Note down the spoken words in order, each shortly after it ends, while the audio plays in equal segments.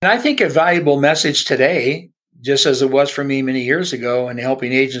And I think a valuable message today, just as it was for me many years ago in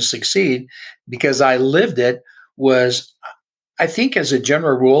helping agents succeed, because I lived it, was I think as a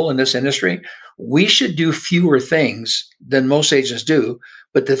general rule in this industry, we should do fewer things than most agents do,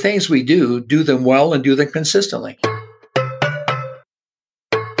 but the things we do them well and do them consistently.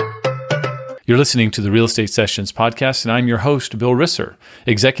 You're listening to the Real Estate Sessions podcast, and I'm your host, Bill Risser,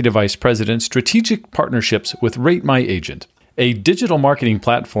 Executive Vice President, Strategic Partnerships with Rate My Agent, a digital marketing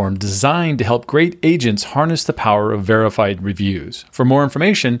platform designed to help great agents harness the power of verified reviews. For more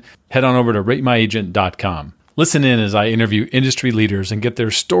information, head on over to ratemyagent.com. Listen in as I interview industry leaders and get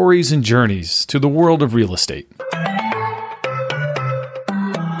their stories and journeys to the world of real estate.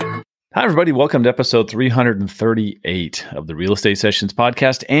 Hi, everybody. Welcome to episode 338 of the Real Estate Sessions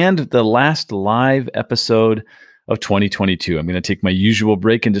podcast and the last live episode of 2022. I'm going to take my usual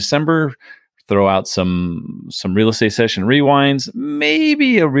break in December, throw out some real estate session rewinds,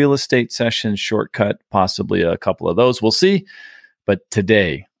 maybe a real estate session shortcut, possibly a couple of those. We'll see. But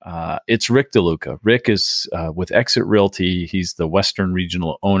today, it's Rick DeLuca. Rick is with EXIT Realty. He's the Western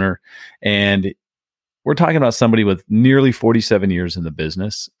Regional owner. And we're talking about somebody with nearly 47 years in the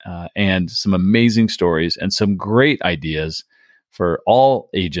business and some amazing stories and some great ideas for all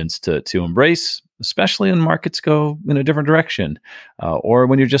agents to embrace, especially when markets go in a different direction or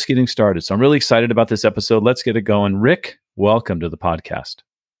when you're just getting started. So I'm really excited about this episode. Let's get it going. Rick, welcome to the podcast.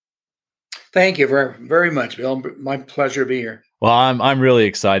 Thank you very, very much, Bill. My pleasure to be here. Well, I'm really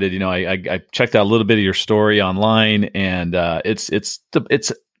excited. You know, I checked out a little bit of your story online, and it's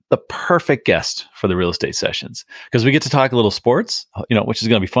the perfect guest for the real estate sessions because we get to talk a little sports, which is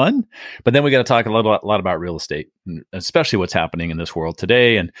going to be fun. But then we got to talk a lot about real estate, especially what's happening in this world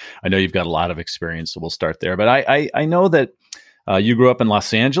today. And I know you've got a lot of experience, so we'll start there. But I know that you grew up in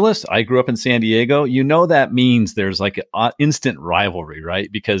Los Angeles. I grew up in San Diego. You know that means there's like an instant rivalry,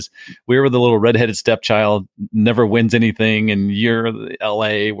 right? Because we were the little redheaded stepchild, never wins anything, and you're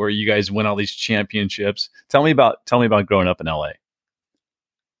LA where you guys win all these championships. Tell me about growing up in LA.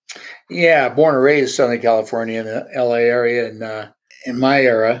 Yeah, born and raised Southern California in the LA area, and in my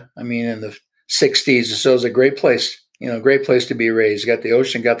era, I mean, in the '60s, so it was a great place. Great place to be raised. Got the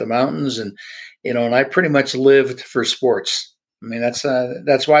ocean, got the mountains, and and I pretty much lived for sports. I mean, that's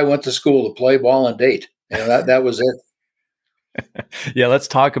why I went to school, to play ball and date. That was it. Yeah, let's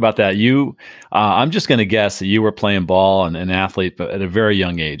talk about that. I'm just going to guess that you were playing ball and an athlete at a very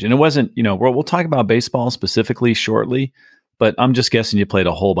young age, and it wasn't. We'll talk about baseball specifically shortly. But I'm just guessing you played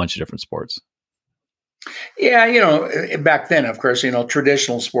a whole bunch of different sports. Yeah, back then, of course,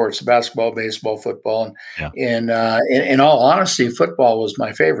 traditional sports, basketball, baseball, football. And in all honesty, football was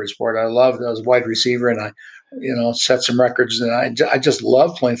my favorite sport. I was a wide receiver, and I, set some records. And I just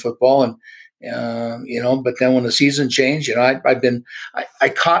loved playing football. And, but then when the season changed, I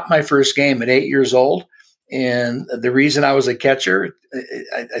caught my first game at 8 years old. And the reason I was a catcher,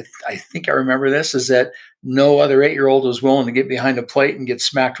 I think I remember this, is that no other 8-year-old was willing to get behind a plate and get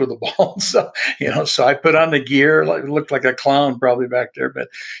smacked with a ball. So, so I put on the gear, looked like a clown probably back there. But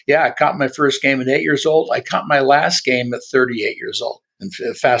yeah, I caught my first game at 8 years old. I caught my last game at 38 years old in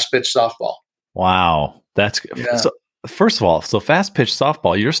fast pitch softball. Wow. So, first of all, so fast pitch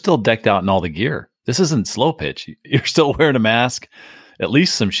softball, you're still decked out in all the gear. This isn't slow pitch. You're still wearing a mask, at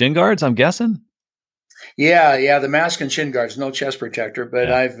least some shin guards, I'm guessing. Yeah, the mask and shin guards, no chest protector. But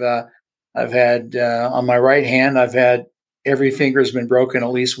yeah. I've had on my right hand, I've had every finger has been broken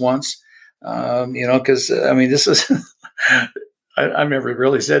at least once. Because this is I've never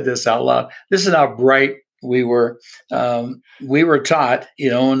really said this out loud. This is how bright we were. We were taught, in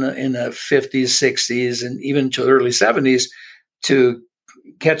the 50s, 60s, and even to the early 70s to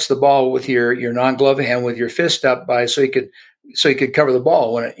catch the ball with your non-glove hand with your fist up so you could cover the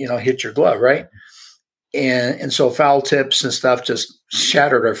ball when it hit your glove, right? And so foul tips and stuff just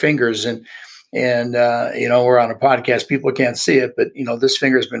shattered our fingers. And we're on a podcast. People can't see it, but, this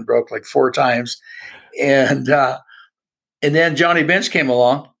finger's been broke like 4 times. And then Johnny Bench came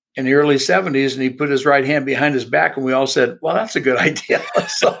along in the early 70s, and he put his right hand behind his back. And we all said, well, that's a good idea.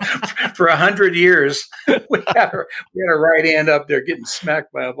 So for 100 years, we had our right hand up there getting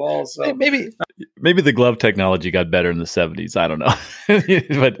smacked by a ball. So Maybe the glove technology got better in the 70s. I don't know.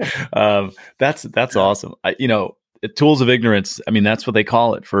 But that's awesome. Tools of ignorance. I mean, that's what they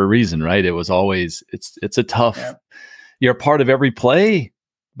call it for a reason, right? It was always, it's a tough, you're a part of every play,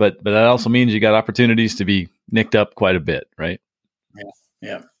 but that also means you got opportunities to be nicked up quite a bit, right?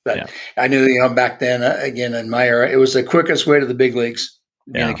 Yeah. But I knew, back then, again, in my era, it was the quickest way to the big leagues,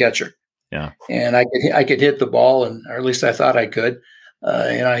 being a catcher. Yeah. And I could hit the ball, or at least I thought I could.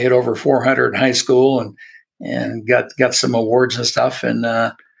 I hit over 400 in high school and got some awards and stuff. And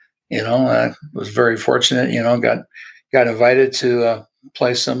I was very fortunate, got invited to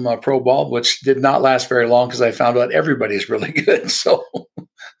play some pro ball, which did not last very long because I found out everybody's really good. So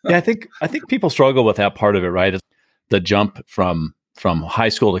Yeah, I think people struggle with that part of it, right? The jump from high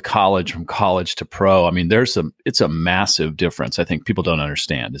school to college, from college to pro. I mean, it's a massive difference. I think people don't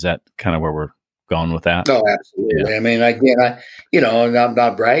understand. Is that kind of where we're going with that? oh, absolutely. Yeah. I mean, again, and I'm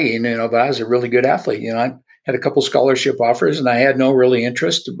not bragging, but I was a really good athlete. I had a couple scholarship offers, and I had no really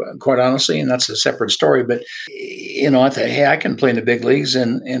interest, quite honestly, and that's a separate story. But I thought, hey, I can play in the big leagues,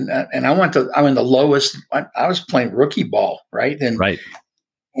 and I'm in the lowest. I was playing rookie ball, right? And Right.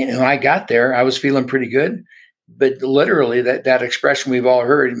 I got there, I was feeling pretty good. But literally, that expression we've all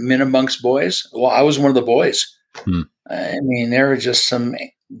heard, "men amongst boys." Well, I was one of the boys. Hmm. I mean, there were just some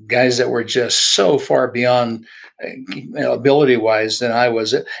guys that were just so far beyond ability wise than I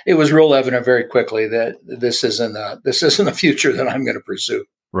was. It was real evident very quickly that this isn't a future that I'm going to pursue.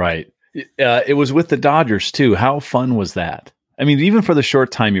 Right. It was with the Dodgers too. How fun was that? I mean, even for the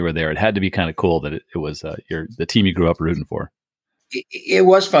short time you were there, it had to be kind of cool that it was the team you grew up rooting for. It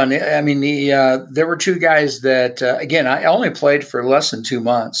was fun. I mean, there were two guys that again, I only played for less than 2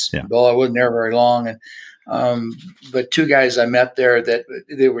 months. Yeah. Bill, I wasn't there very long, and but two guys I met there that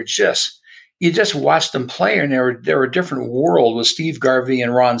they were you just watched them play, and they were a different world with Steve Garvey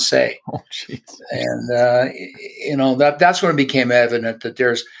and Ron Say. Oh, jeez. And that's when it became evident that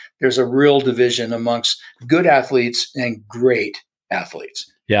there's a real division amongst good athletes and great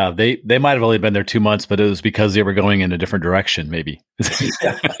athletes. Yeah, they might have only been there 2 months, but it was because they were going in a different direction, maybe.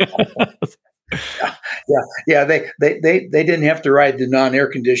 Yeah. They didn't have to ride the non-air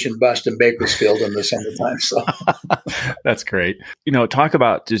conditioned bus in Bakersfield in the summertime. So That's great. Talk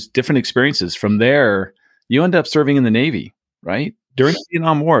about just different experiences. From there, you end up serving in the Navy, right? During the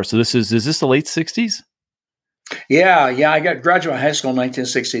Vietnam War. So is this the late 60s? yeah. I got graduate high school in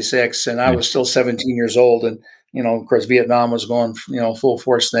 1966, and I was still 17 years old, and of course, Vietnam was going full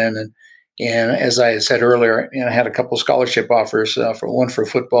force then, and as I said earlier, I had a couple of scholarship offers, for one for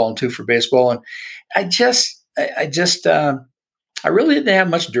football and two for baseball, and I really didn't have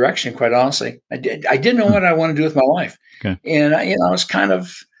much direction, quite honestly. I didn't know what I wanted to do with my life, Okay. and I was kind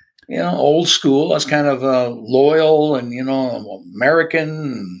of old school. I was kind of loyal and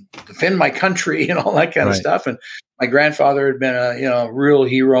American, defend my country and all that kind of stuff. And my grandfather had been a real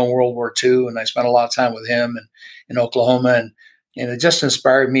hero in World War II, and I spent a lot of time with him and in Oklahoma, and it just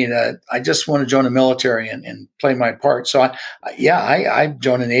inspired me that I just want to join the military and play my part. So I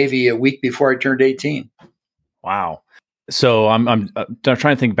joined the Navy a week before I turned 18. Wow. So I'm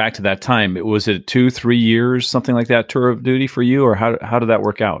trying to think back to that time. Was it 2-3 years, something like that, tour of duty for you, or how did that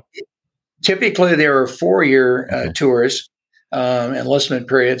work out? Typically, there were 4-year tours, enlistment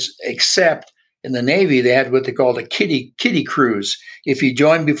periods, except in the Navy, they had what they called a kiddie cruise. If you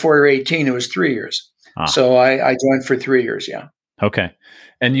joined before you're 18, it was 3 years. So I joined for 3 years. Yeah. Okay.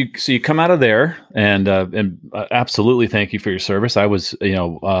 And you come out of there, and absolutely thank you for your service. I was, in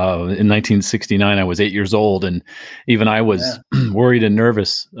 1969, I was 8 years old, and even I was worried and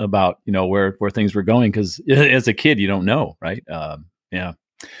nervous about, where things were going, because as a kid, you don't know, right? Yeah.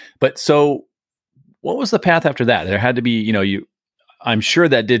 But so, what was the path after that? There had to be, I'm sure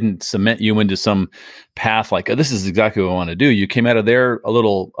that didn't cement you into some path like, this is exactly what I want to do. You came out of there a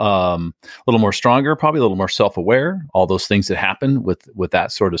little more stronger, probably a little more self-aware, all those things that happen with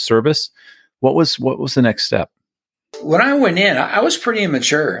that sort of service. What was the next step? When I went in, I was pretty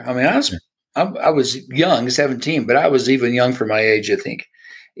immature. I mean, I was young, 17, but I was even young for my age, I think,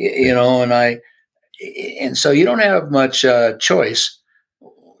 and so you don't have much choice.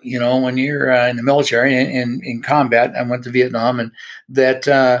 When you're in the military and in combat. I went to Vietnam, and that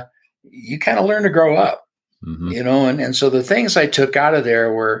you kind of learn to grow up, and so the things I took out of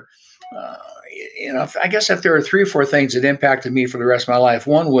there were, I guess if there were 3 or 4 things that impacted me for the rest of my life,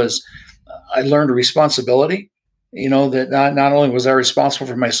 one was I learned responsibility, that not only was I responsible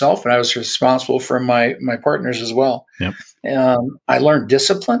for myself, but I was responsible for my partners as well. Yep. I learned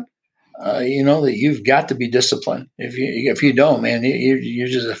discipline. That you've got to be disciplined. If you don't, man, you're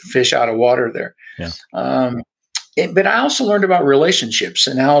just a fish out of water there. Yeah. But I also learned about relationships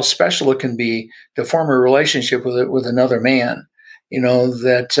and how special it can be to form a relationship with another man.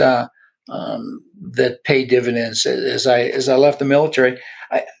 That pay dividends. As I left the military,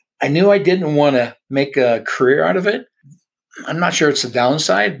 I knew I didn't want to make a career out of it. I'm not sure it's the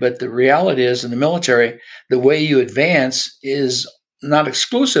downside, but the reality is in the military, the way you advance is not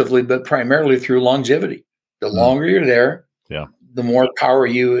exclusively, but primarily through longevity. The longer you're there, the more power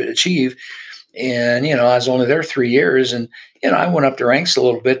you achieve. And, I was only there 3 years, and, I went up the ranks a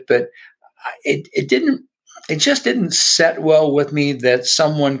little bit, but it didn't it just didn't set well with me that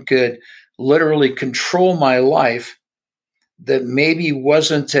someone could literally control my life, that maybe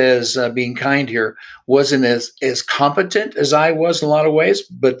wasn't as being kind here, wasn't as competent as I was in a lot of ways,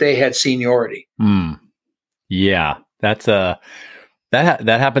 but they had seniority. Yeah, that's that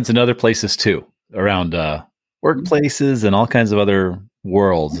happens in other places too, around workplaces and all kinds of other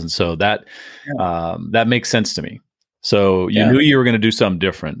worlds, and so that that makes sense to me. So you knew you were going to do something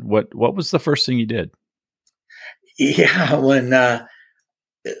different. What was the first thing you did? Yeah,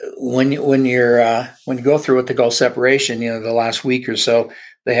 when you go through what they call separation, the last week or so,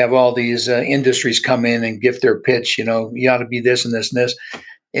 they have all these industries come in and give their pitch. You ought to be this and this and this.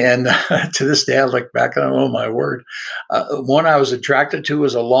 And to this day, I look back and oh my word, one I was attracted to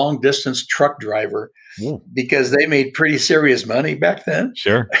was a long distance truck driver because they made pretty serious money back then.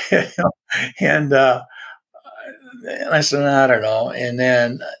 Sure. And I said, I don't know. And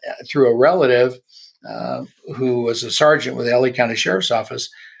then through a relative who was a sergeant with the LA County Sheriff's Office,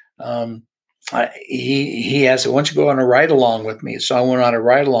 he asked, "Why don't you go on a ride along with me?" So I went on a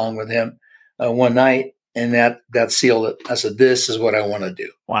ride along with him one night, and that sealed it. I said, "This is what I want to do.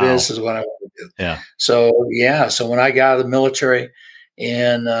 Wow. This is what I want to do." Yeah. So when I got out of the military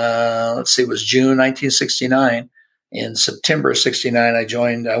in it was June 1969. In September of 69,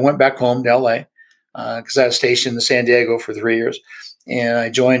 I went back home to LA because I was stationed in San Diego for 3 years. And I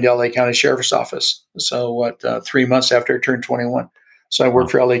joined LA County Sheriff's Office. So 3 months after I turned 21. So I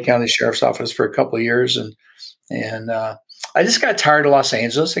worked for LA County Sheriff's Office for a couple of years. And I just got tired of Los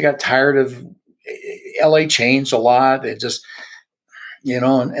Angeles. I got tired of LA changed a lot. It just,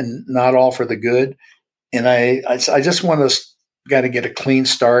 and not all for the good. And I just got to get a clean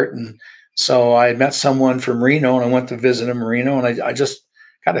start. And so I met someone from Reno and I went to visit him in Reno. And I just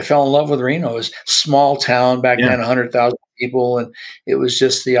kind of fell in love with Reno. It was a small town back then, 100,000 people. And it was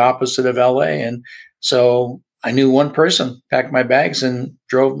just the opposite of LA. And so I knew one person, packed my bags and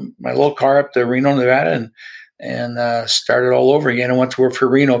drove my little car up to Reno, Nevada and started all over again. I went to work for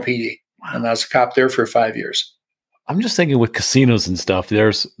Reno PD. Wow. And I was a cop there for 5 years. I'm just thinking with casinos and stuff,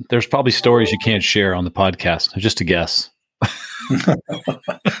 there's probably stories you can't share on the podcast. Just a guess.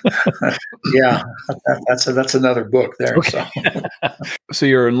 Yeah, that's another book there. Okay. So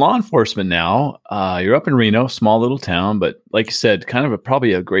you're in law enforcement now. You're up in Reno, small little town, but like you said, kind of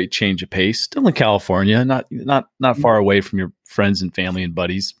probably a great change of pace. Still in California, not far away from your friends and family and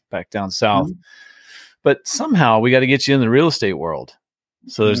buddies back down south. Mm-hmm. But somehow we got to get you in the real estate world.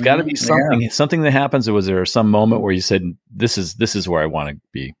 So there's got to be something that happens. Or was there some moment where you said, "This is where I want to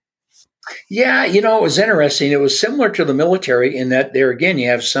be"? Yeah, it was interesting. It was similar to the military in that there again, you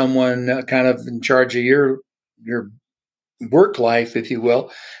have someone kind of in charge of your work life, if you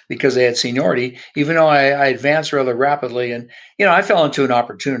will, because they had seniority, even though I advanced rather rapidly. And, I fell into an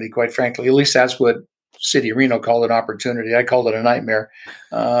opportunity, quite frankly. At least that's what City of Reno called an opportunity. I called it a nightmare,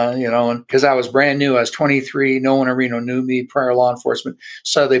 and because I was brand new. I was 23. No one in Reno knew me, prior law enforcement.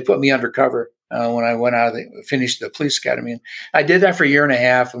 So they put me undercover when I went out, finished the police academy. And I did that for a year and a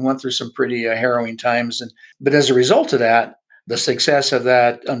half and went through some pretty harrowing times. But as a result of that, the success of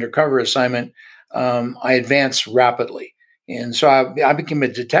that undercover assignment, I advanced rapidly. And so I became a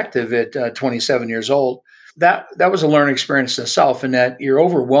detective at 27 years old. That was a learning experience in itself, in that you're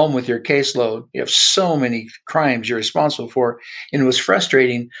overwhelmed with your caseload. You have so many crimes you're responsible for. And it was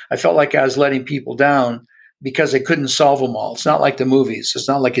frustrating. I felt like I was letting people down because I couldn't solve them all. It's not like the movies. It's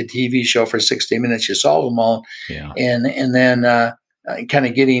not like a TV show for 60 minutes. You solve them all. Yeah. And then kind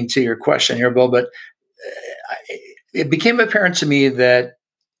of getting to your question here, Bill, but it became apparent to me that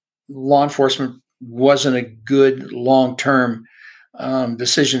law enforcement wasn't a good long-term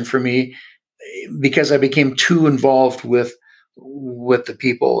decision for me, because I became too involved with the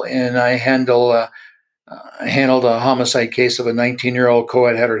people. And I handled a homicide case of a 19-year-old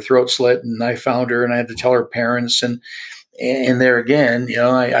co-ed had her throat slit, and I found her and I had to tell her parents. And there again,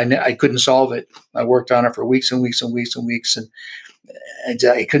 I couldn't solve it. I worked on it for weeks and weeks and weeks and weeks, and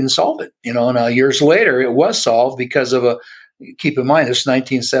I couldn't solve it. And years later, it was solved because of keep in mind, it's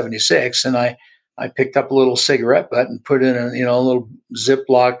 1976, and I picked up a little cigarette butt and put in a little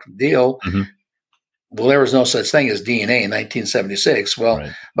Ziploc deal. Mm-hmm. Well, there was no such thing as DNA in 1976. Well,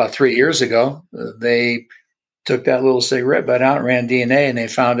 right. About 3 years ago, they took that little cigarette butt out and ran DNA, and they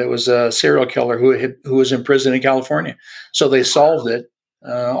found it was a serial killer who was in prison in California. So they solved it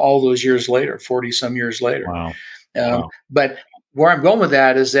all those years later, 40 some years later. Wow. But where I'm going with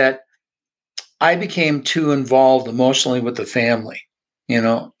that is that I became too involved emotionally with the family,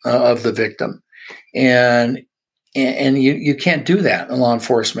 of the victim. And you can't do that in law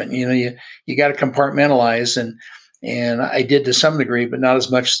enforcement. You got to compartmentalize. And I did to some degree, but not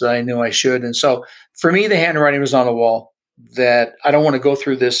as much as I knew I should. And so for me, the handwriting was on the wall that I don't want to go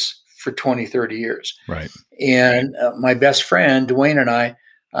through this for 20, 30 years. Right. And my best friend, Dwayne, and I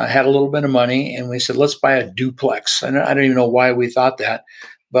had a little bit of money, and we said, let's buy a duplex. And I don't even know why we thought that,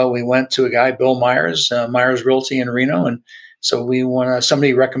 but we went to a guy, Bill Myers, Myers Realty in Reno. And so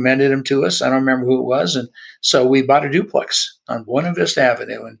somebody recommended him to us. I don't remember who it was. And so we bought a duplex on Buena Vista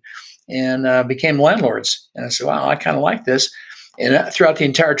Avenue and became landlords. And I said, wow, I kind of like this. And throughout the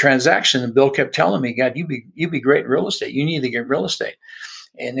entire transaction, Bill kept telling me, God, you'd be great in real estate. You need to get real estate.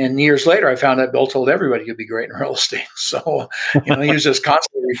 And then years later, I found out Bill told everybody you'd be great in real estate. So, he was just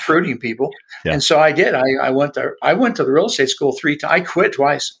constantly recruiting people. Yeah. And so I did. I went to the real estate school 3 times. I quit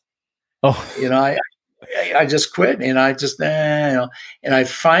twice. Oh, I just quit, and I just, and I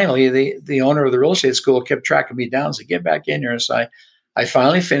finally, the owner of the real estate school kept tracking me down. Said, get back in here. So I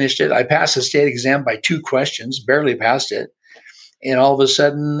finally finished it. I passed the state exam by 2 questions, barely passed it. And all of a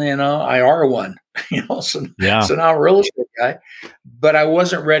sudden, I R1, so now I'm a real estate guy, but I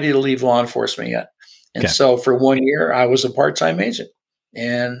wasn't ready to leave law enforcement yet. And so for 1 year, I was a part-time agent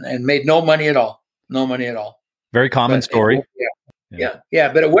and made no money at all. Very common story.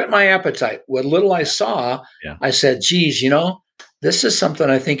 Yeah. But it whet my appetite. What little I saw, I said, geez, this is something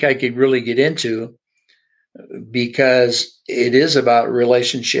I think I could really get into, because it is about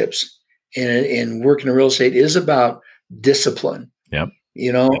relationships, and working in real estate is about discipline,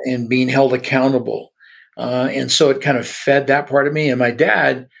 and being held accountable. And so it kind of fed that part of me. And my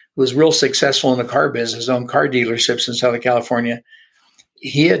dad was real successful in the car business, owned car dealerships in Southern California.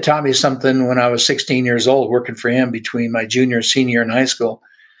 He had taught me something when I was 16 years old, working for him between my junior and senior year in high school.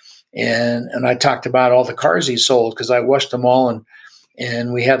 And I talked about all the cars he sold, because I watched them all.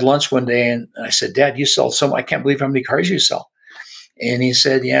 And we had lunch one day, and I said, Dad, you sell I can't believe how many cars you sell. And he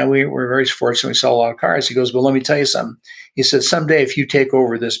said, yeah, we're very fortunate. We sell a lot of cars. He goes, well, let me tell you something. He said, someday if you take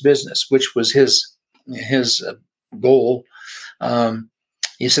over this business, which was his goal,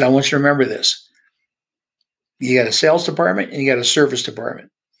 he said, I want you to remember this. You got a sales department and you got a service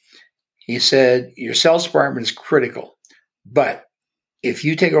department. He said, your sales department is critical, but if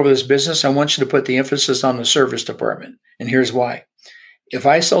you take over this business, I want you to put the emphasis on the service department. And here's why. If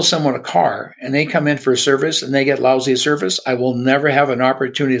I sell someone a car and they come in for a service and they get lousy service, I will never have an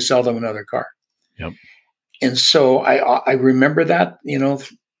opportunity to sell them another car. Yep. And so I remember that,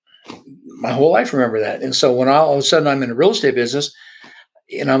 my whole life remember that. And so when all of a sudden I'm in a real estate business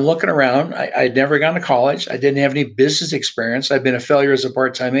and I'm looking around, I'd never gone to college. I didn't have any business experience. I'd been a failure as a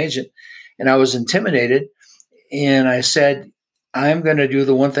part-time agent, and I was intimidated. And I said, I'm going to do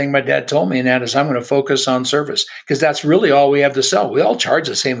the one thing my dad told me, and that is I'm going to focus on service, because that's really all we have to sell. We all charge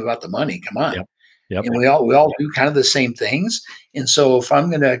the same about the money. Come on. Yep. And we all do kind of the same things. And so if I'm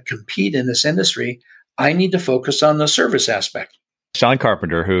going to compete in this industry, I need to focus on the service aspect. Sean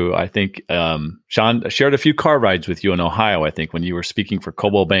Carpenter, who I think Sean shared a few car rides with you in Ohio, I think, when you were speaking for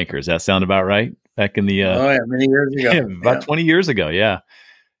Coldwell Banker. Does that sound about right? Back in the many years ago. About 20 years ago. Yeah.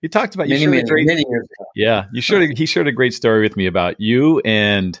 You talked about many years ago. Yeah. He shared a great story with me about you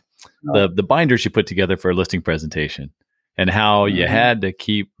and the binders you put together for a listing presentation, and how you had to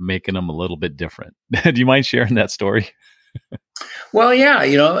keep making them a little bit different. Do you mind sharing that story? Well, yeah.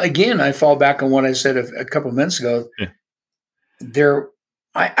 Again, I fall back on what I said a couple of minutes ago. Yeah.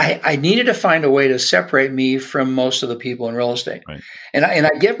 I needed to find a way to separate me from most of the people in real estate. Right. And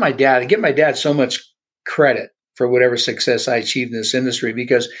I give my dad so much credit for whatever success I achieved in this industry,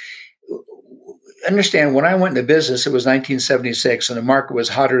 because understand, when I went into business, it was 1976 and the market was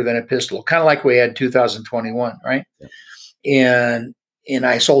hotter than a pistol, kind of like we had in 2021. Right. Yeah. And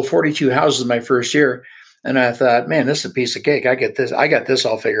I sold 42 houses my first year. And I thought, man, this is a piece of cake. I got this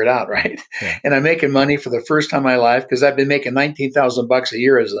all figured out, right? Yeah. And I'm making money for the first time in my life, because I've been making $19,000 a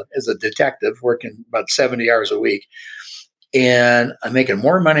year as a detective, working about 70 hours a week. And I'm making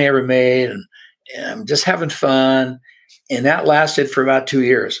more money I ever made, and I'm just having fun. And that lasted for about 2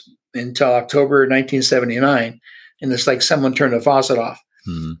 years, until October 1979. And it's like someone turned the faucet off.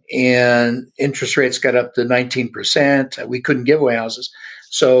 Mm-hmm. And interest rates got up to 19%. We couldn't give away houses.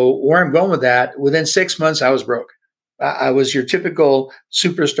 So where I'm going with that, within 6 months, I was broke. I was your typical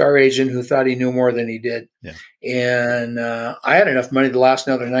superstar agent who thought he knew more than he did. Yeah. And I had enough money to last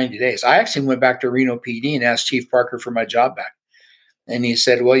another 90 days. I actually went back to Reno PD and asked Chief Parker for my job back. And he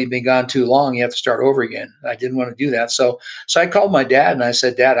said, well, you've been gone too long. You have to start over again. I didn't want to do that. So I called my dad and I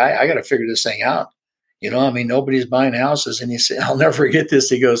said, Dad, I got to figure this thing out. Nobody's buying houses. And he said, I'll never forget this.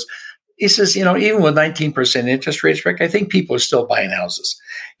 He says, even with 19% interest rates, Rick, I think people are still buying houses.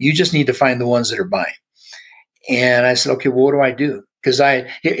 You just need to find the ones that are buying. And I said, okay, well, what do I do? Because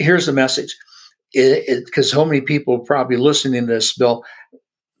here's the message. because so many people probably listening to this, Bill,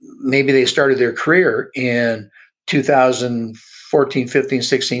 maybe they started their career in 2014, 15,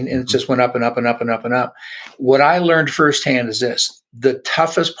 16, and it just went up and up and up and up and up. What I learned firsthand is this: the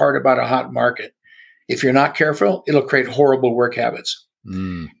toughest part about a hot market, if you're not careful, it'll create horrible work habits.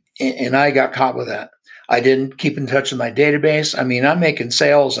 And I got caught with that. I didn't keep in touch with my database. I mean, I'm making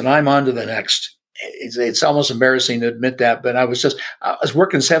sales and I'm on to the next. It's almost embarrassing to admit that, but I was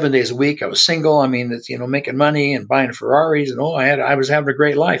working 7 days a week. I was single. I mean, it's, making money and buying Ferraris, and I was having a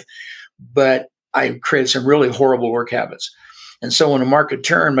great life, but I created some really horrible work habits. And so when the market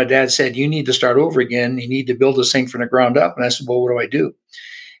turned, my dad said, "You need to start over again. You need to build this thing from the ground up." And I said, "Well, what do I do?"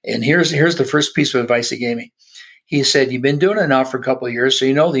 And here's the first piece of advice he gave me. He said, "You've been doing it now for a couple of years, so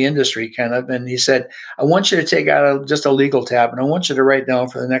you know the industry kind of." And he said, "I want you to take out just a legal tab, and I want you to write down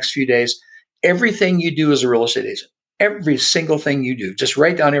for the next few days everything you do as a real estate agent. Every single thing you do. Just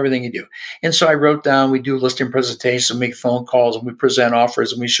write down everything you do." And so I wrote down, we do listing presentations, and make phone calls, and we present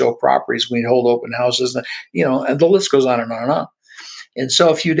offers, and we show properties, we hold open houses, and, and the list goes on and on and on. And so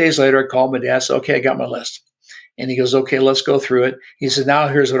a few days later, I called my dad, said, "Okay, I got my list." And he goes, "Okay, let's go through it." He said, "Now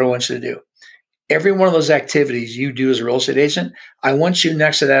here's what I want you to do. Every one of those activities you do as a real estate agent, I want you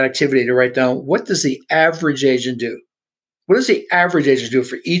next to that activity to write down, what does the average agent do? What does the average agent do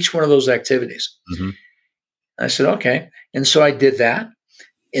for each one of those activities?" I said, "Okay." And so I did that.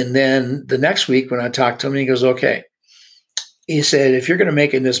 And then the next week when I talked to him, he goes, "Okay." He said, "If you're going to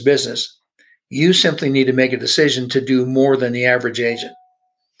make it in this business, you simply need to make a decision to do more than the average agent.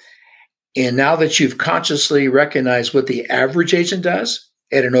 And now that you've consciously recognized what the average agent does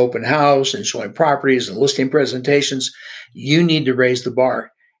at an open house and showing properties and listing presentations, you need to raise the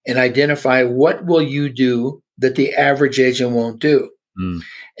bar and identify what will you do that the average agent won't do."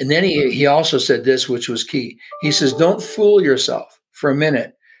 And then he also said this, which was key. He says, "Don't fool yourself for a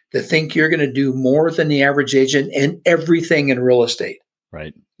minute to think you're going to do more than the average agent in everything in real estate.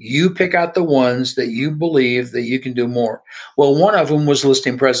 Right. You pick out the ones that you believe that you can do more." Well, one of them was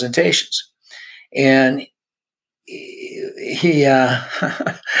listing presentations. And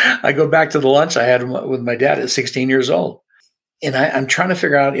I go back to the lunch I had with my dad at 16 years old. And I'm trying to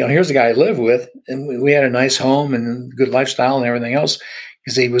figure out, here's the guy I live with, and we had a nice home and good lifestyle and everything else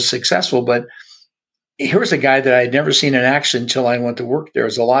because he was successful. But here's a guy that I had never seen in action until I went to work there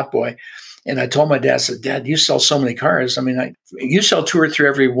as a lot boy. And I told my dad, I said, "Dad, you sell so many cars. I mean, you sell 2 or 3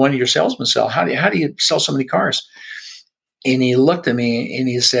 every one of your salesmen sell. How do you sell so many cars?" And he looked at me and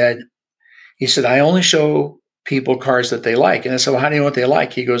he said, "I only show people cars that they like." And I said, "Well, how do you know what they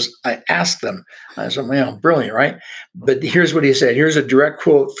like?" He goes, "I asked them." I said, "Man, brilliant, right?" But here's what he said. Here's a direct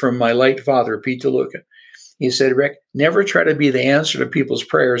quote from my late father, Pete DeLuca. He said, "Rick, never try to be the answer to people's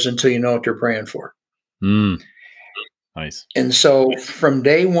prayers until you know what they're praying for." Nice. And so from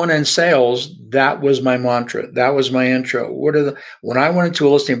day one in sales, that was my mantra. That was my intro. When I went into a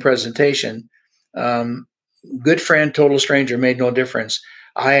listing presentation, good friend, total stranger, made no difference.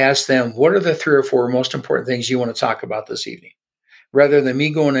 I asked them, "What are the 3 or 4 most important things you want to talk about this evening?" Rather than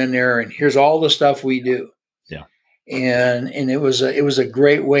me going in there and here's all the stuff we do. Yeah. And it was a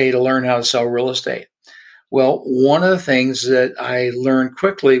great way to learn how to sell real estate. Well, one of the things that I learned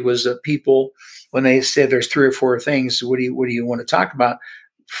quickly was that people, when they said there's 3 or 4 things, what do you want to talk about?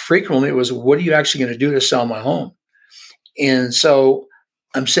 Frequently it was, what are you actually going to do to sell my home? And so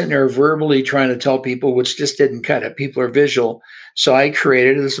I'm sitting there verbally trying to tell people, which just didn't cut it. People are visual. So I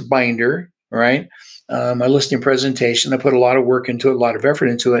created this binder, right? My listing presentation. I put a lot of work into it, a lot of effort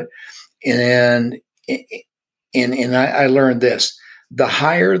into it. And I learned this: the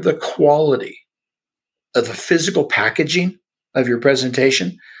higher the quality of the physical packaging of your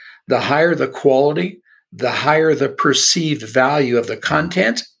presentation, the higher the quality, the higher the perceived value of the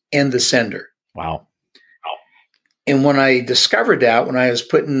content and the sender. Wow. And when I discovered that, when I was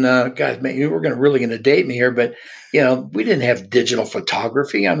putting, God, man, we're really going to date me here, but we didn't have digital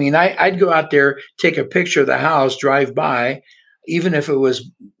photography. I mean, I'd go out there, take a picture of the house, drive by, even if it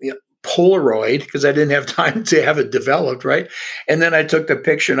was Polaroid, because I didn't have time to have it developed, right? And then I took the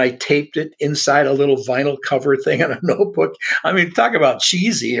picture and I taped it inside a little vinyl cover thing on a notebook. I mean, talk about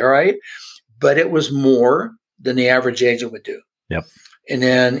cheesy, all right? But it was more than the average agent would do. Yep. And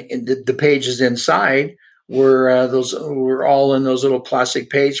then the pages inside were all in those little plastic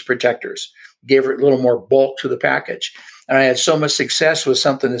page protectors, gave it a little more bulk to the package. And I had so much success with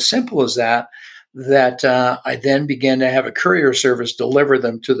something as simple as that I then began to have a courier service deliver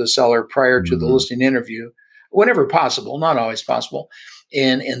them to the seller prior to the listing interview, whenever possible, not always possible.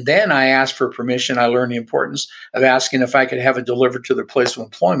 And then I asked for permission. I learned the importance of asking if I could have it delivered to their place of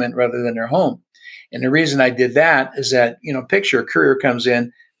employment rather than their home. And the reason I did that is that, picture a courier comes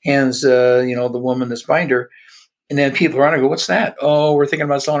in, hands, the woman this binder. And then people around her go, "What's that?" "Oh, we're thinking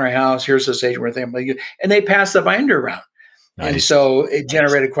about selling our house. Here's this agent we're thinking about you." And they pass the binder around. And Nice. so it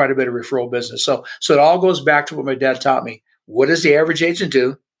generated quite a bit of referral business. So it all goes back to what my dad taught me. What does the average agent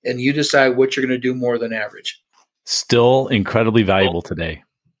do? And you decide what you're going to do more than average. Still incredibly valuable today.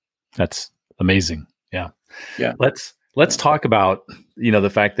 That's amazing. Yeah. Yeah. Let's talk about, the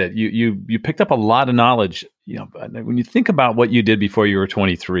fact that you picked up a lot of knowledge. When you think about what you did before you were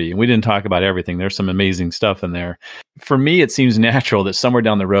 23, and we didn't talk about everything, there's some amazing stuff in there. For me, it seems natural that somewhere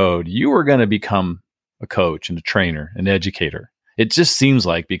down the road, you were going to become a coach and a trainer, an educator. It just seems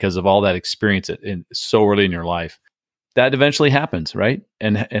like, because of all that experience so early in your life, that eventually happens, right?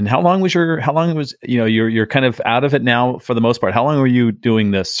 And how long was you're kind of out of it now for the most part. How long were you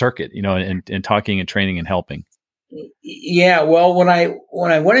doing the circuit, and talking and training and helping? Yeah, well, when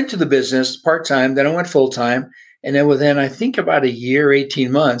I went into the business part-time, then I went full-time. And then within, I think, about a year,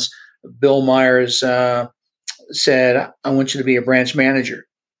 18 months, Bill Myers said, "I want you to be a branch manager."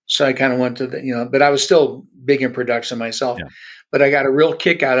 So I kind of went to but I was still big in production myself. Yeah. But I got a real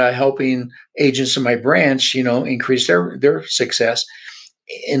kick out of helping agents in my branch, increase their success.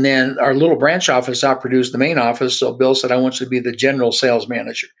 And then our little branch office outproduced the main office. So Bill said, "I want you to be the general sales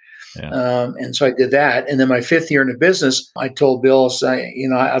manager." Yeah. And so I did that. And then my 5th year in the business, I told Bill,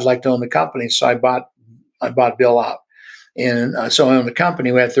 I'd like to own the company. So I bought Bill out. And so I owned the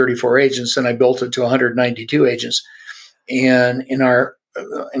company. We had 34 agents, and I built it to 192 agents. And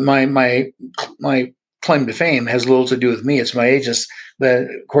my claim to fame has little to do with me. It's my agents. But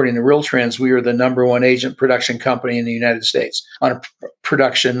according to Real Trends, we are the #1 agent production company in the United States on a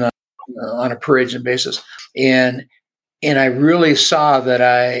production on a per agent basis. And I really saw that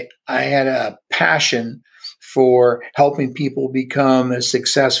I had a passion for helping people become as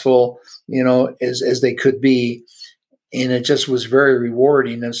successful, as they could be. And it just was very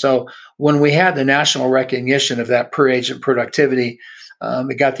rewarding. And so when we had the national recognition of that per agent productivity,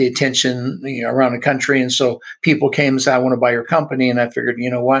 it got the attention around the country. And so people came and said, "I want to buy your company." And I figured, you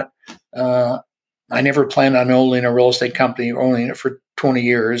know what? I never planned on owning a real estate company, owning it for 20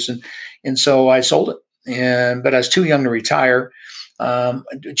 years. And so I sold it. But I was too young to retire.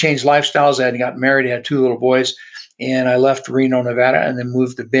 Changed lifestyles. I had gotten married. I had 2 little boys. And I left Reno, Nevada, and then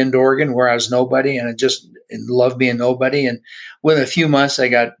moved to Bend, Oregon, where I was nobody. And I just loved being nobody. And within a few months, I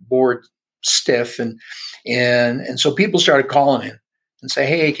got bored stiff. And so people started calling in and say,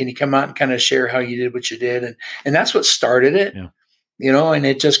 "Hey, can you come out and kind of share how you did what you did?" And that's what started it, and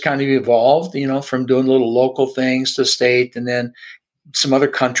it just kind of evolved, from doing little local things to state and then some other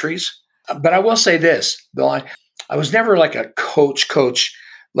countries. But I will say this, Bill, I was never like a coach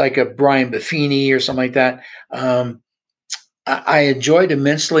like a Brian Buffini or something like that. I enjoyed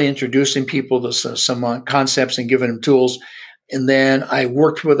immensely introducing people to some concepts and giving them tools. And then I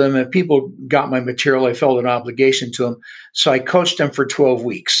worked with them, and people got my material. I felt an obligation to them. So I coached them for 12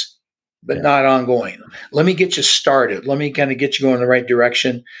 weeks, but not ongoing. Let me get you started. Let me kind of get you going in the right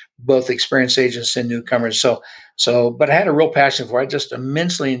direction, both experienced agents and newcomers. But I had a real passion for it. I just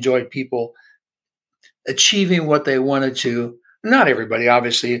immensely enjoyed people achieving what they wanted to. Not everybody,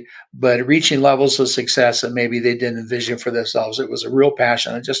 obviously, but reaching levels of success that maybe they didn't envision for themselves. It was a real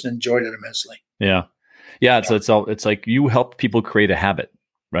passion. I just enjoyed it immensely. Yeah. Yeah. It's like you help people create a habit,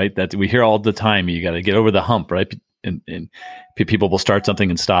 right? That we hear all the time. You got to get over the hump, right? And people will start something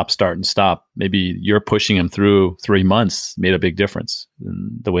and start and stop. Maybe you're pushing them through 3 months made a big difference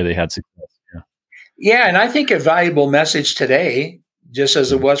in the way they had success. Yeah. And I think a valuable message today, just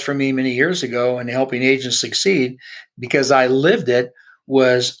as it was for me many years ago in helping agents succeed, because I lived it,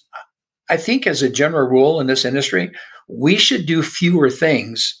 was I think as a general rule in this industry, we should do fewer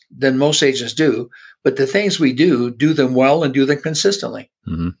things than most agents do, but the things we do them well and do them consistently.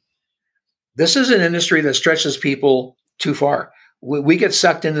 Mm-hmm. This is an industry that stretches people too far. We get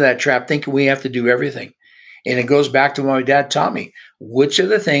sucked into that trap thinking we have to do everything. And it goes back to what my dad taught me. Which of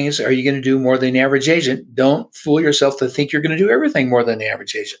the things are you going to do more than the average agent? Don't fool yourself to think you're going to do everything more than the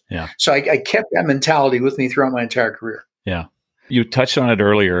average agent. Yeah. So I kept that mentality with me throughout my entire career. Yeah. You touched on it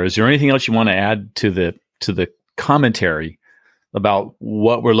earlier. Is there anything else you want to add to the commentary about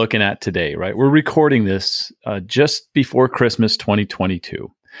what we're looking at today, right? We're recording this just before Christmas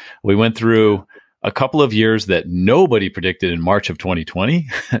 2022. We went through a couple of years that nobody predicted in March of 2020.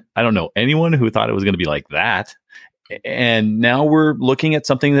 I don't know anyone who thought it was going to be like that. And now we're looking at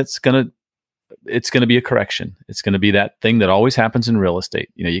something it's going to be a correction. It's going to be that thing that always happens in real estate.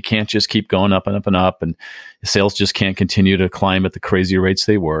 You can't just keep going up and up and up, and sales just can't continue to climb at the crazy rates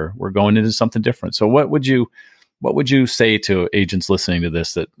they were. We're going into something different. So what would you say to agents listening to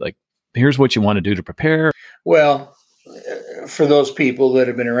this that, like, here's what you want to do to prepare? Well, for those people that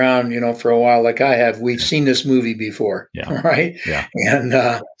have been around, for a while, like I have, we've seen this movie before, Yeah. right? Yeah. And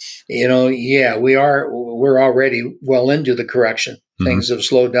we're already well into the correction. Things have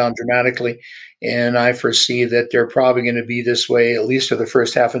slowed down dramatically, and I foresee that they're probably going to be this way at least for the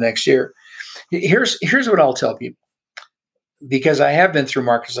first half of next year. Here's what I'll tell people, because I have been through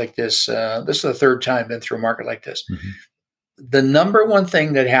markets like this. This is the third time I've been through a market like this. The number one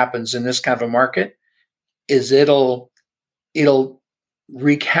thing that happens in this kind of a market is it'll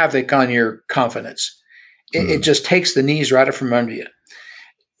wreak havoc on your confidence. It just takes the knees right up from under you.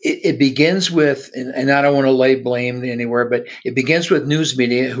 It begins with, and I don't want to lay blame anywhere, but it begins with news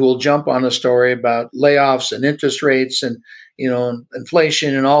media who will jump on a story about layoffs and interest rates and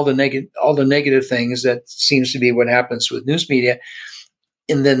inflation and all the negative things that seems to be what happens with news media.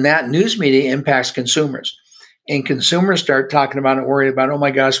 And then that news media impacts consumers. And consumers start talking about it, worried about, oh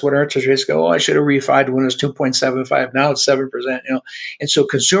my gosh, what are interest rates go? Oh, I should have refied when it was 2.75. Now it's 7%. And so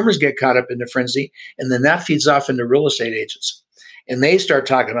consumers get caught up in the frenzy, and then that feeds off into real estate agents. And they start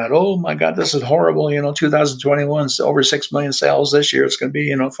talking about, oh my God, this is horrible. 2021, over 6 million sales this year. It's going to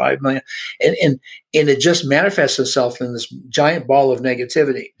be, 5 million. And it just manifests itself in this giant ball of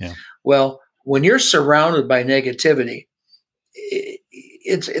negativity. Yeah. Well, when you're surrounded by negativity,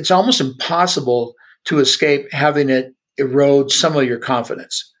 it's almost impossible to escape having it erode some of your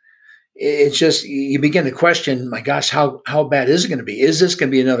confidence. It's just, you begin to question, my gosh, how bad is it going to be? Is this going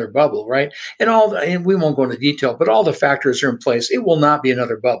to be another bubble, right? And we won't go into detail, but all the factors are in place. It will not be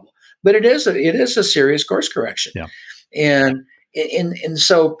another bubble, but it is a serious course correction. Yeah. And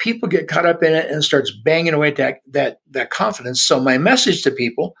so people get caught up in it and starts banging away at that confidence. So my message to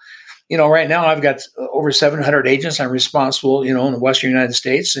people, right now I've got over 700 agents. I'm responsible, in the Western United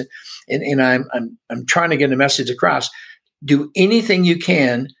States, and I'm trying to get a message across. Do anything you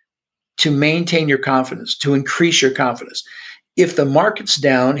can to maintain your confidence, to increase your confidence. If the market's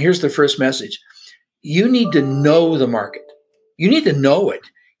down, here's the first message. You need to know the market. You need to know it.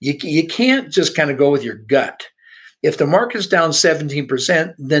 You can't just kind of go with your gut. If the market's down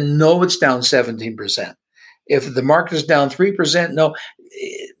 17%, then know it's down 17%. If the market is down 3%, no,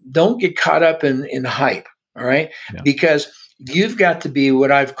 don't get caught up in hype, all right? Yeah. Because you've got to be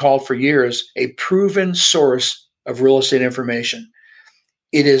what I've called for years a proven source of real estate information.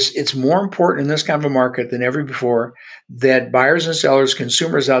 It's more important in this kind of a market than ever before that buyers and sellers,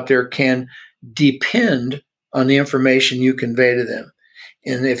 consumers out there can depend on the information you convey to them.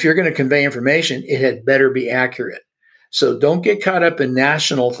 And if you're going to convey information, it had better be accurate. So don't get caught up in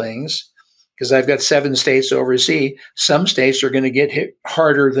national things, because I've got 7 states to oversee. Some states are going to get hit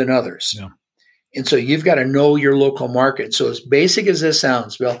harder than others. Yeah. And so you've got to know your local market. So as basic as this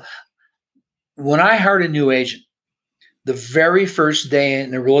sounds, Bill, when I hired a new agent, the very first day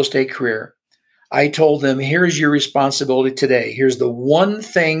in a real estate career, I told them, here's your responsibility today. Here's the one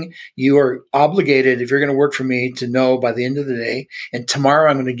thing you are obligated, if you're going to work for me, to know by the end of the day. And tomorrow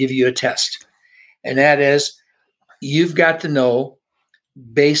I'm going to give you a test. And that is, you've got to know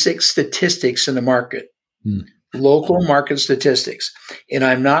basic statistics in the market, local market statistics. And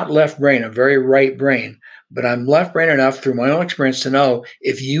I'm not left brain, I'm very right brain, but I'm left brain enough through my own experience to know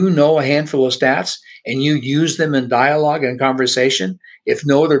if you know a handful of stats and you use them in dialogue and conversation, if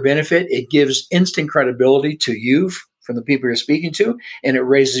no other benefit, it gives instant credibility to you from the people you're speaking to, and it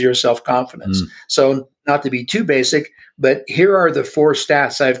raises your self-confidence. So not to be too basic, but here are the 4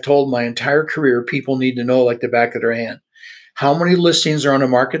 stats I've told my entire career people need to know like the back of their hand. How many listings are on the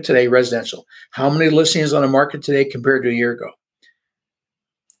market today, residential? How many listings on the market today compared to a year ago?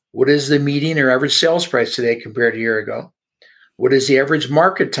 What is the median or average sales price today compared to a year ago? What is the average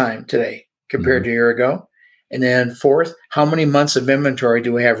market time today compared to a year ago? And then 4th, how many months of inventory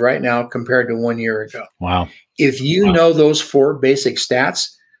do we have right now compared to 1 year ago? Wow. If you know those 4 basic stats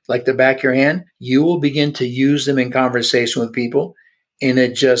like the back of your hand, you will begin to use them in conversation with people. And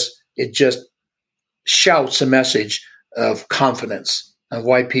it just shouts a message of confidence, of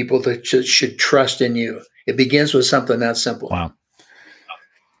why people should trust in you. It begins with something that simple. Wow.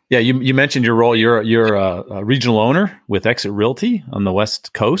 Yeah, you mentioned your role. You're a regional owner with EXIT Realty on the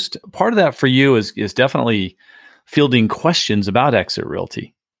West Coast. Part of that for you is definitely fielding questions about EXIT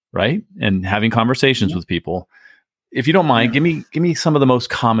Realty, right? And having conversations with people. If you don't mind, give me some of the most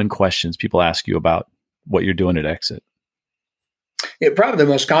common questions people ask you about what you're doing at EXIT. Probably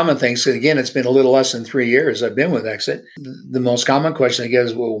the most common things, again, it's been a little less than 3 years I've been with EXIT. The most common question I get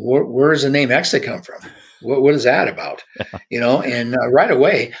is, well, where does the name EXIT come from? What is that about? And right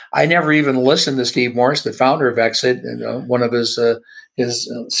away, I never even listened to Steve Morris, the founder of EXIT, and one of his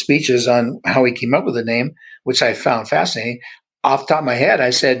speeches on how he came up with the name, which I found fascinating. off the top of my head, I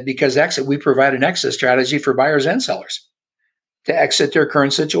said, because we provide an exit strategy for buyers and sellers to exit their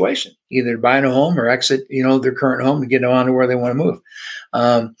current situation, either buying a home or exit, their current home to get on to where they want to move.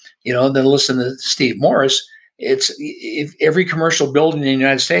 Then listen to Steve Morris. If every commercial building in the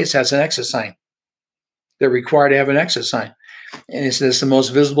United States has an exit sign. They're required to have an exit sign. And it's the most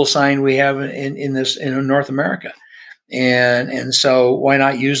visible sign we have in North America. And so why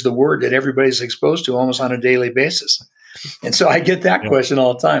not use the word that everybody's exposed to almost on a daily basis? And so I get that question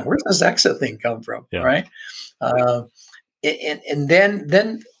all the time. Where does this exit thing come from? Yeah. Right. And then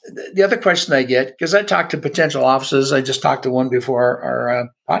the other question I get, because I talk to potential offices, I just talked to one before our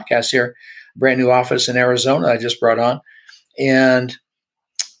podcast here, brand new office in Arizona I just brought on. And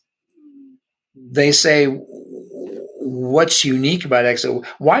they say, what's unique about exit?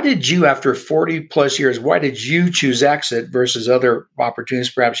 Why did you, after 40 plus years, why did you choose exit versus other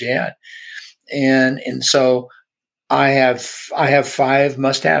opportunities perhaps you had? And so I have 5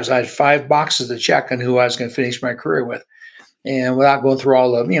 must-haves. I had 5 boxes to check on who I was going to finish my career with. And without going through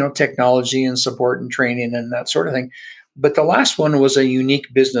all of, technology and support and training and that sort of thing. But the last one was a unique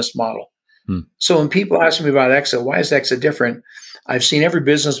business model. So when people ask me about exit, why is exit different? I've seen every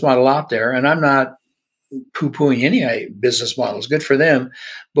business model out there, and I'm not poo-pooing any business models. Good for them.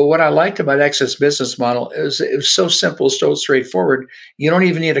 But what I liked about exit's business model is it was so simple, so straightforward. You don't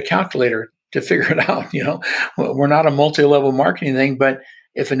even need a calculator to figure it out. We're not a multi-level marketing thing, but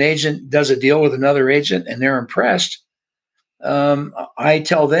if an agent does a deal with another agent and they're impressed, I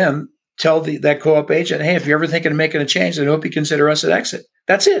tell that co-op agent, hey, if you're ever thinking of making a change, I hope you consider us at exit.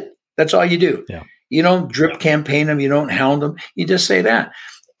 That's it. That's all you do. Yeah. You don't drip campaign them. You don't hound them. You just say that.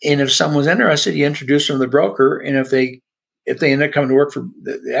 And if someone's interested, you introduce them to the broker. And if they end up coming to work for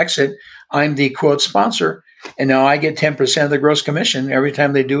the exit, I'm the quote sponsor. And now I get 10% of the gross commission every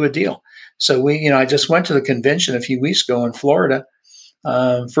time they do a deal. So I just went to the convention a few weeks ago in Florida,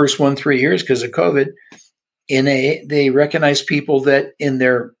 first one 3 years because of COVID. And they recognize people that in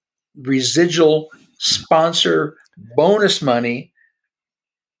their residual sponsor bonus money,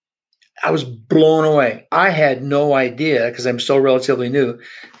 I was blown away. I had no idea, because I'm still relatively new,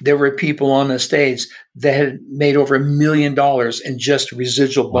 there were people on the stage that had made over $1 million in just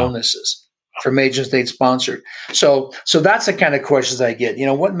residual bonuses from agents they'd sponsored. So that's the kind of questions I get.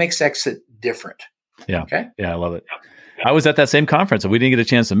 What makes exit different? Yeah. Okay. Yeah, I love it. I was at that same conference and we didn't get a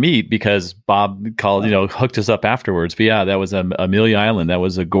chance to meet because Bob called, hooked us up afterwards. But yeah, that was Amelia Island. That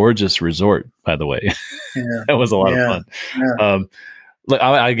was a gorgeous resort, by the way. Yeah. That was a lot of fun. Yeah. Look,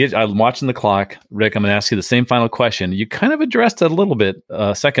 I'm watching the clock. Rick, I'm going to ask you the same final question. You kind of addressed it a little bit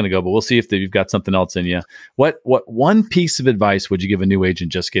a second ago, but we'll see if you've got something else in you. What one piece of advice would you give a new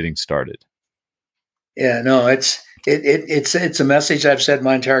agent just getting started? Yeah, no, it's a message I've said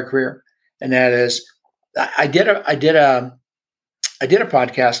my entire career, and that is, I did a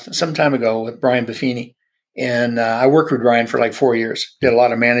podcast some time ago with Brian Buffini, and I worked with Brian for like 4 years. Did a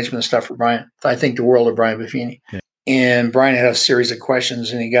lot of management stuff for Brian. I think the world of Brian Buffini. Yeah. And Brian had a series of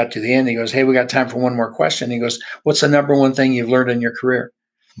questions, and he got to the end. He goes, "Hey, we got time for one more question." He goes, "What's the number one thing you've learned in your career?"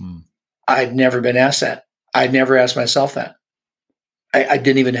 I'd never been asked that. I'd never asked myself that. I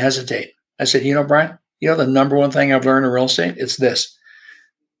didn't even hesitate. I said, Brian, the number one thing I've learned in real estate, it's this.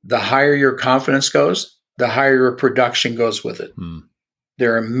 The higher your confidence goes, the higher your production goes with it.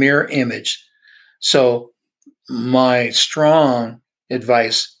 They're a mirror image. So my strong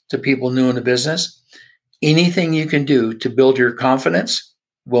advice to people new in the business, anything you can do to build your confidence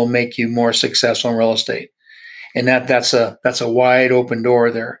will make you more successful in real estate. And that's a wide open door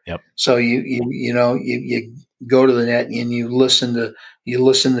there. Yep. So you go to the net and you listen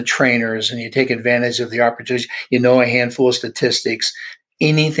to trainers and you take advantage of the opportunities. A handful of statistics.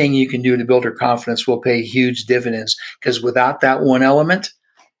 Anything you can do to build your confidence will pay huge dividends, because without that one element,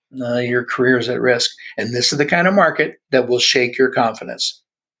 your career is at risk. And this is the kind of market that will shake your confidence.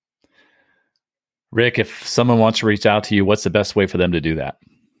 Rick, if someone wants to reach out to you, what's the best way for them to do that?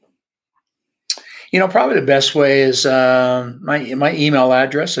 Probably the best way is my email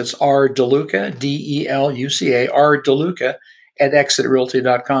address. It's rdeluca, DELUCA, rdeluca at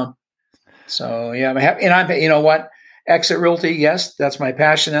exitrealty.com. So yeah, I'm happy. And you know what? Exit Realty, yes, that's my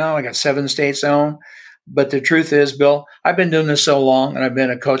passion now. I got 7 states owned. But the truth is, Bill, I've been doing this so long, and I've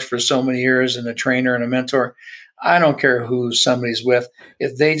been a coach for so many years and a trainer and a mentor. I don't care who somebody's with.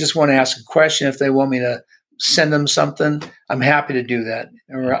 If they just want to ask a question, if they want me to send them something, I'm happy to do that.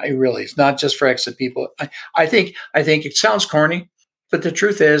 Really, it's not just for exit people. I think it sounds corny, but the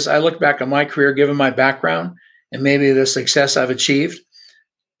truth is, I look back on my career, given my background and maybe the success I've achieved,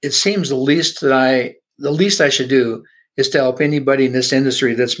 it seems the least I should do is to help anybody in this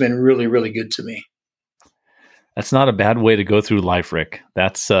industry that's been really, really good to me. That's not a bad way to go through life, Rick.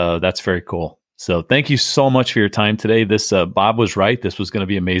 That's very cool. So thank you so much for your time today. This Bob was right. This was going to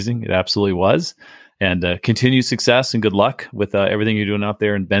be amazing. It absolutely was. And continued success and good luck with everything you're doing out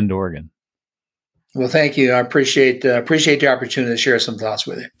there in Bend, Oregon. Well, thank you. I appreciate the opportunity to share some thoughts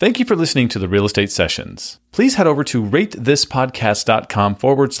with you. Thank you for listening to the Real Estate Sessions. Please head over to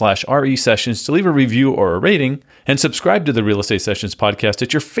ratethispodcast.com/RE sessions to leave a review or a rating, and subscribe to the Real Estate Sessions podcast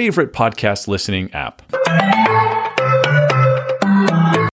at your favorite podcast listening app.